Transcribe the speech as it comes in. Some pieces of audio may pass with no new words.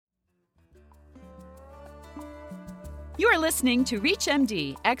You are listening to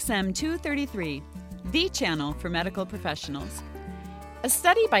ReachMD XM233, the channel for medical professionals. A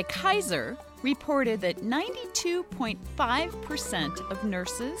study by Kaiser reported that 92.5% of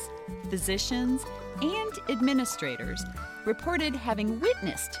nurses, physicians, and administrators reported having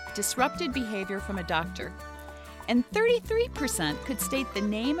witnessed disrupted behavior from a doctor. And 33% could state the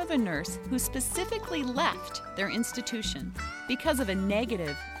name of a nurse who specifically left their institution because of a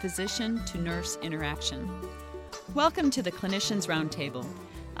negative physician-to-nurse interaction. Welcome to the Clinicians Roundtable.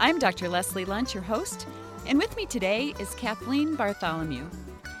 I'm Dr. Leslie Lunch, your host, and with me today is Kathleen Bartholomew.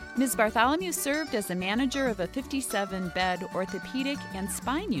 Ms. Bartholomew served as the manager of a 57-bed orthopedic and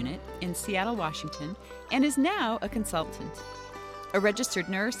spine unit in Seattle, Washington, and is now a consultant. A registered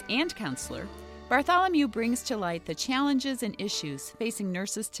nurse and counselor, Bartholomew brings to light the challenges and issues facing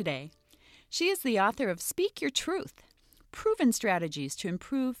nurses today. She is the author of Speak Your Truth, Proven Strategies to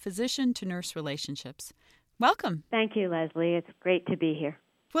Improve Physician-to-Nurse Relationships. Welcome. Thank you, Leslie. It's great to be here.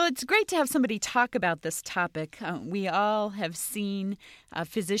 Well, it's great to have somebody talk about this topic. We all have seen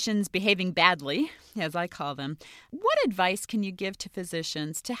physicians behaving badly, as I call them. What advice can you give to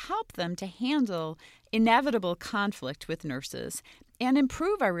physicians to help them to handle inevitable conflict with nurses and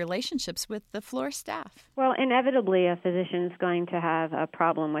improve our relationships with the floor staff? Well, inevitably, a physician's going to have a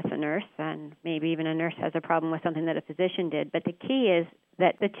problem with a nurse, and maybe even a nurse has a problem with something that a physician did. But the key is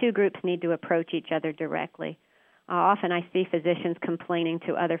that the two groups need to approach each other directly. Often I see physicians complaining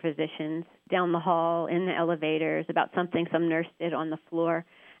to other physicians down the hall, in the elevators, about something some nurse did on the floor,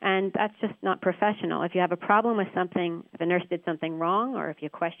 and that's just not professional. If you have a problem with something, if a nurse did something wrong, or if you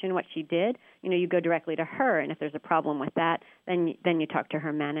question what she did, you go directly to her, and if there's a problem with that, then you talk to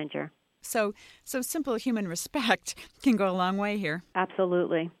her manager. So simple human respect can go a long way here.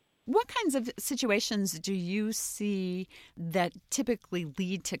 Absolutely. What kinds of situations do you see that typically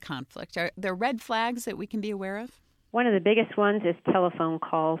lead to conflict? Are there red flags that we can be aware of? One of the biggest ones is telephone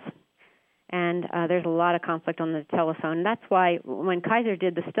calls, and there's a lot of conflict on the telephone. That's why when Kaiser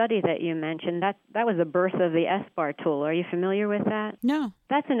did the study that you mentioned, that was the birth of the SBAR tool. Are you familiar with that? No.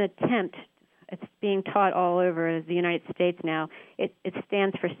 That's an attempt. It's being taught all over the United States now. It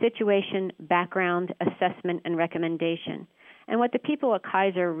stands for Situation, Background, Assessment, and Recommendation. And what the people at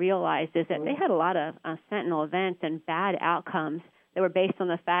Kaiser realized is that they had a lot of sentinel events and bad outcomes that were based on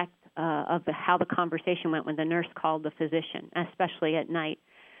the fact of how the conversation went when the nurse called the physician, especially at night.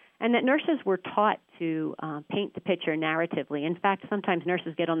 And that nurses were taught to paint the picture narratively. In fact, sometimes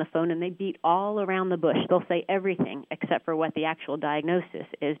nurses get on the phone and they beat all around the bush. They'll say everything except for what the actual diagnosis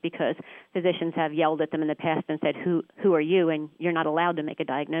is, because physicians have yelled at them in the past and said, who are you? And you're not allowed to make a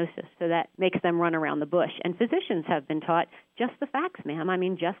diagnosis. So that makes them run around the bush. And physicians have been taught, just the facts, ma'am.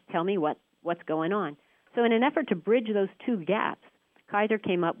 Just tell me what's going on. So in an effort to bridge those two gaps, Kaiser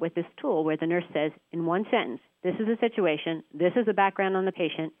came up with this tool where the nurse says, in one sentence, this is a situation, this is the background on the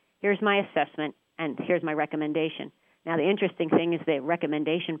patient, here's my assessment, and here's my recommendation. Now, the interesting thing is the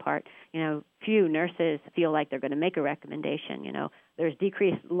recommendation part. Few nurses feel like they're going to make a recommendation. There's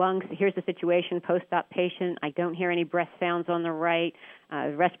decreased lungs. Here's the situation, post-op patient. I don't hear any breath sounds on the right.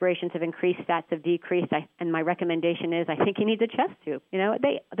 Respirations have increased, stats have decreased, and my recommendation is I think he needs a chest tube.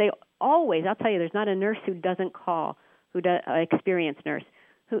 They always, I'll tell you, there's not a nurse who doesn't call, experienced nurse,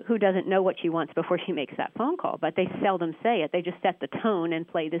 who doesn't know what she wants before she makes that phone call, but they seldom say it. They just set the tone and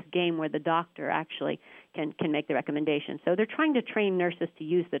play this game where the doctor actually can make the recommendation. So they're trying to train nurses to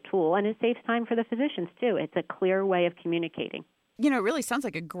use the tool, and it saves time for the physicians, too. It's a clear way of communicating. It really sounds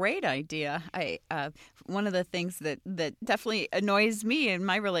like a great idea. One of the things that definitely annoys me in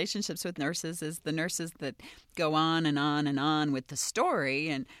my relationships with nurses is the nurses that go on and on and on with the story.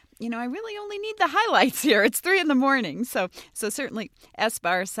 And, I really only need the highlights here. It's 3 a.m. So certainly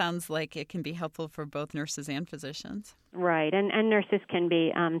SBAR sounds like it can be helpful for both nurses and physicians. Right. And nurses can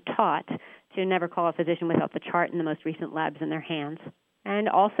be taught to never call a physician without the chart and the most recent labs in their hands. And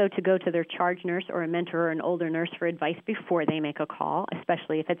also to go to their charge nurse or a mentor or an older nurse for advice before they make a call,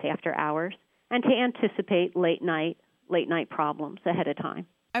 especially if it's after hours, and to anticipate late night problems ahead of time.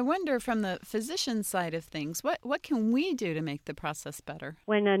 I wonder, from the physician side of things, what can we do to make the process better?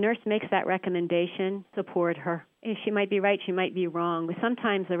 When a nurse makes that recommendation, support her. She might be right, she might be wrong. But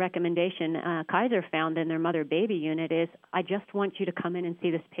sometimes the recommendation Kaiser found in their mother-baby unit is, I just want you to come in and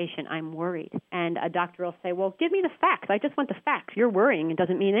see this patient. I'm worried. And a doctor will say, well, give me the facts. I just want the facts. You're worrying. It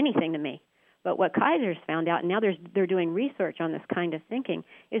doesn't mean anything to me. But what Kaiser's found out, and now they're doing research on this kind of thinking,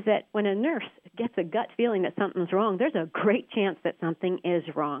 is that when a nurse gets a gut feeling that something's wrong, there's a great chance that something is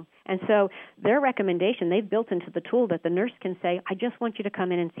wrong. And so their recommendation, they've built into the tool that the nurse can say, I just want you to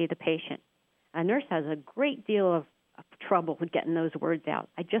come in and see the patient. A nurse has a great deal of trouble with getting those words out.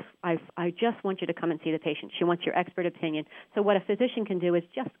 I just want you to come and see the patient. She wants your expert opinion. So what a physician can do is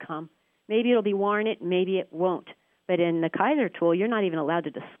just come. Maybe it'll be warranted, maybe it won't. But in the Kaiser tool, you're not even allowed to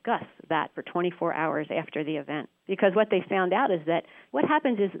discuss that for 24 hours after the event. Because what they found out is that what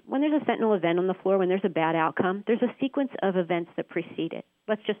happens is when there's a sentinel event on the floor, when there's a bad outcome, there's a sequence of events that precede it.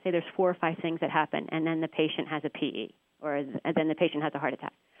 Let's just say there's 4 or 5 things that happen, and then the patient has a PE, and then the patient has a heart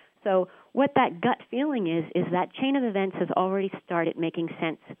attack. So what that gut feeling is that chain of events has already started making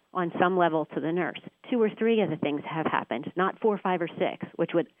sense on some level to the nurse. 2 or 3 of the things have happened, not 4, 5, or 6,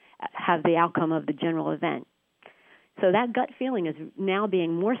 which would have the outcome of the general event. So that gut feeling is now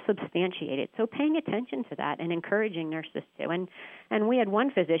being more substantiated. So paying attention to that and encouraging nurses to. And we had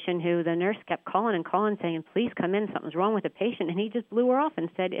one physician who the nurse kept calling and calling saying, please come in, something's wrong with the patient. And he just blew her off and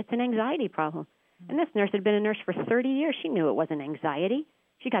said, it's an anxiety problem. And this nurse had been a nurse for 30 years. She knew it wasn't anxiety.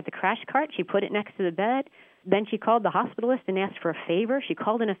 She got the crash cart. She put it next to the bed. Then she called the hospitalist and asked for a favor. She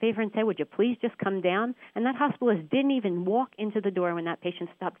called in a favor and said, would you please just come down? And that hospitalist didn't even walk into the door when that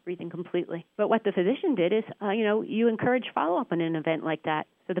patient stopped breathing completely. But what the physician did is, you encourage follow-up in an event like that.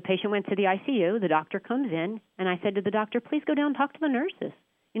 So the patient went to the ICU. The doctor comes in, and I said to the doctor, please go down and talk to the nurses.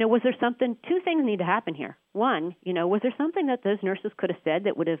 Was there something? 2 things need to happen here. One, was there something that those nurses could have said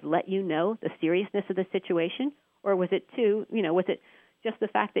that would have let you know the seriousness of the situation? Or was it 2, was it just the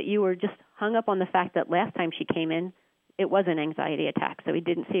fact that you were just hung up on the fact that last time she came in, it was an anxiety attack, so he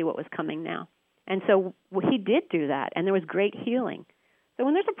didn't see what was coming now. And so he did do that, and there was great healing. So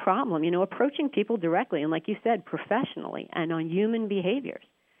when there's a problem, approaching people directly, and like you said, professionally and on human behaviors,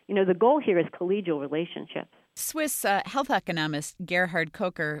 the goal here is collegial relationships. Swiss health economist Gerhard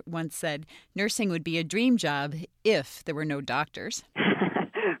Kocher once said, nursing would be a dream job if there were no doctors.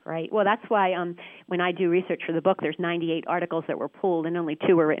 Right. Well, that's why when I do research for the book, there's 98 articles that were pulled and only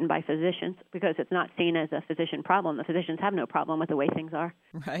 2 were written by physicians because it's not seen as a physician problem. The physicians have no problem with the way things are.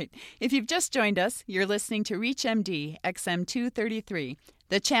 Right. If you've just joined us, you're listening to ReachMD XM233,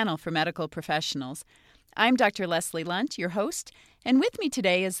 the channel for medical professionals. I'm Dr. Leslie Lunt, your host, and with me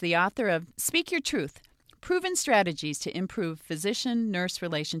today is the author of Speak Your Truth, Proven Strategies to Improve Physician-Nurse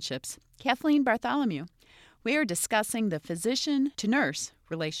Relationships, Kathleen Bartholomew. We are discussing the physician-to-nurse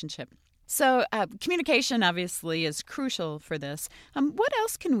relationship. So communication obviously is crucial for this. What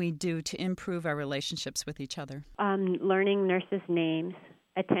else can we do to improve our relationships with each other? Learning nurses' names,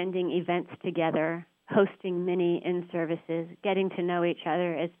 attending events together, hosting mini in-services, getting to know each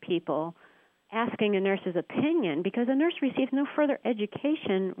other as people, asking a nurse's opinion, because a nurse receives no further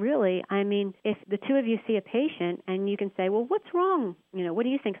education, really. I mean, if the 2 of you see a patient and you can say, well, what's wrong? What do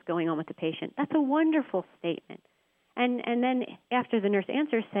you think is going on with the patient? That's a wonderful statement. And then after the nurse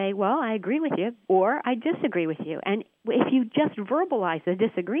answers, say, well, I agree with you, or I disagree with you. And if you just verbalize the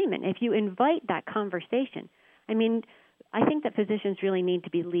disagreement, if you invite that conversation, I think that physicians really need to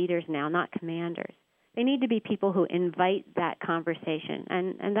be leaders now, not commanders. They need to be people who invite that conversation,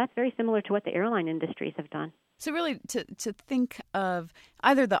 and that's very similar to what the airline industries have done. So really to think of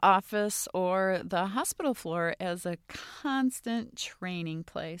either the office or the hospital floor as a constant training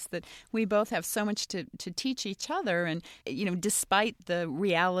place, that we both have so much to teach each other, and despite the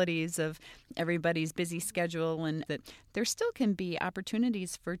realities of everybody's busy schedule, and that there still can be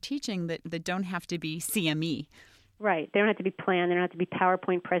opportunities for teaching that don't have to be CME. Right. They don't have to be planned. They don't have to be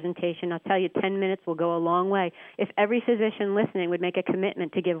PowerPoint presentation. I'll tell you, 10 minutes will go a long way. If every physician listening would make a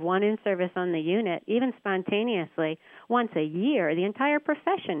commitment to give 1 in-service on the unit, even spontaneously, once a year, the entire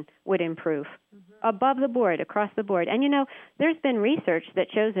profession would improve above the board, across the board. And, there's been research that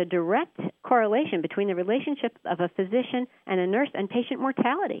shows a direct correlation between the relationship of a physician and a nurse and patient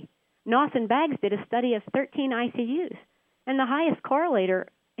mortality. Noss and Baggs did a study of 13 ICUs, and the highest correlator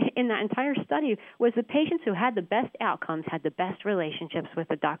in that entire study was the patients who had the best outcomes had the best relationships with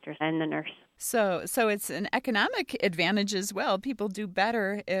the doctors and the nurse. So it's an economic advantage as well. People do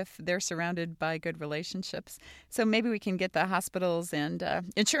better if they're surrounded by good relationships. So maybe we can get the hospitals and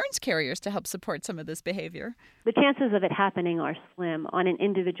insurance carriers to help support some of this behavior. The chances of it happening are slim. On an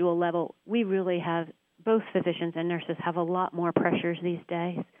individual level, we really have, both physicians and nurses have a lot more pressures these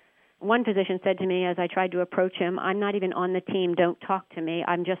days. One physician said to me as I tried to approach him, I'm not even on the team, don't talk to me,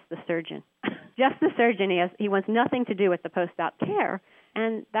 I'm just the surgeon. Just the surgeon. He wants nothing to do with the post-op care,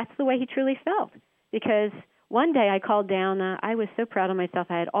 and that's the way he truly felt. Because one day I called down, I was so proud of myself,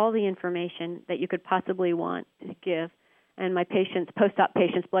 I had all the information that you could possibly want to give, and my post-op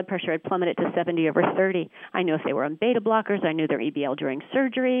patients' blood pressure had plummeted to 70/30. I knew if they were on beta blockers, I knew their EBL during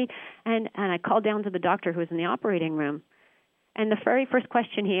surgery, and I called down to the doctor who was in the operating room. And the very first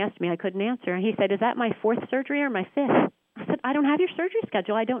question he asked me, I couldn't answer. He said, is that my 4th surgery or my 5th? I said, I don't have your surgery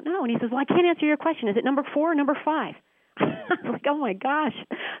schedule. I don't know. And he says, well, I can't answer your question. Is it number 4 or number 5? Like, oh my gosh,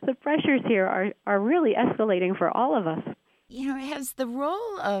 the pressures here are really escalating for all of us. Has the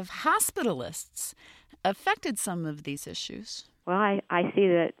role of hospitalists affected some of these issues? Well, I see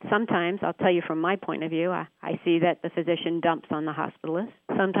that sometimes, I'll tell you from my point of view, I see that the physician dumps on the hospitalist.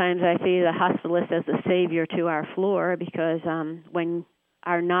 Sometimes I see the hospitalist as the savior to our floor because when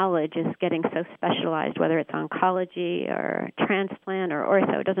our knowledge is getting so specialized, whether it's oncology or transplant or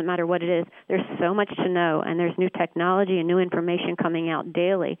ortho, it doesn't matter what it is, there's so much to know, and there's new technology and new information coming out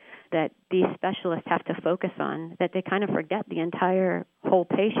daily that these specialists have to focus on, that they kind of forget the entire whole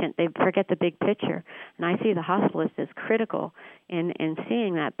patient. They forget the big picture. And I see the hospitalist as critical in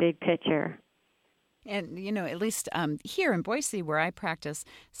seeing that big picture. And, at least here in Boise, where I practice,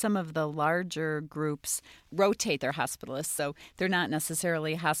 some of the larger groups rotate their hospitalists. So they're not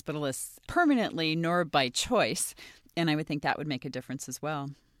necessarily hospitalists permanently nor by choice. And I would think that would make a difference as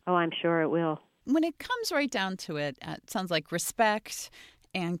well. Oh, I'm sure it will. When it comes right down to it, it sounds like respect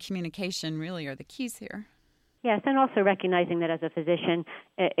and communication really are the keys here. Yes, and also recognizing that as a physician,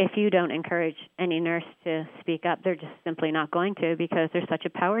 if you don't encourage any nurse to speak up, they're just simply not going to because there's such a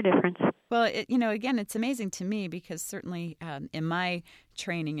power difference. Well, again, it's amazing to me because certainly in my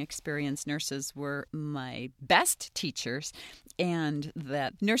training experience, nurses were my best teachers, and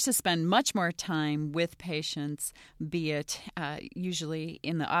that nurses spend much more time with patients, be it usually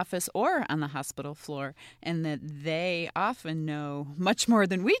in the office or on the hospital floor, and that they often know much more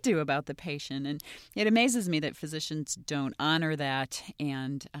than we do about the patient. And it amazes me that physicians don't honor that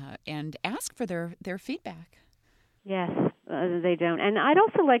and ask for their feedback. Yes, they don't. And I'd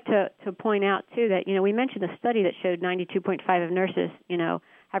also like to point out, too, that, we mentioned a study that showed 92.5% of nurses,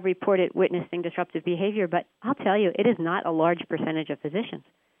 have reported witnessing disruptive behavior, but I'll tell you, it is not a large percentage of physicians.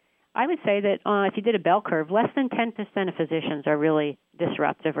 I would say that if you did a bell curve, less than 10% of physicians are really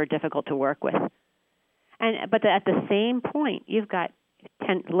disruptive or difficult to work with. But at the same point, you've got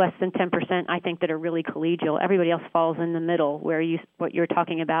less than 10%, I think, that are really collegial. Everybody else falls in the middle, where what you're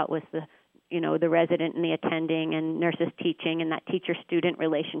talking about was the resident and the attending and nurses teaching and that teacher-student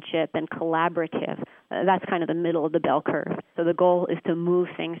relationship and collaborative. That's kind of the middle of the bell curve. So the goal is to move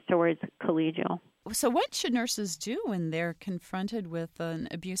things towards collegial. So what should nurses do when they're confronted with an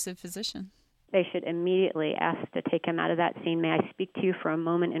abusive physician? They should immediately ask to take him out of that scene. May I speak to you for a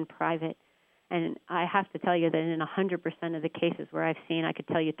moment in private? And I have to tell you that in 100% of the cases where I've seen, I could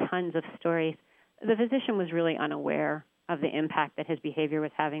tell you tons of stories, the physician was really unaware of the impact that his behavior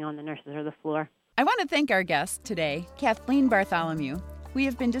was having on the nurses or the floor. I want to thank our guest today, Kathleen Bartholomew. We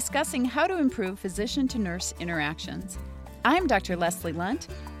have been discussing how to improve physician-to-nurse interactions. I'm Dr. Leslie Lunt.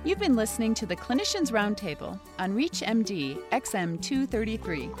 You've been listening to the Clinicians Roundtable on ReachMD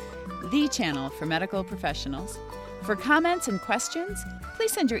XM233, the channel for medical professionals. For comments and questions,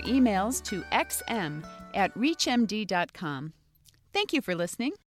 please send your emails to xm@reachmd.com. Thank you for listening.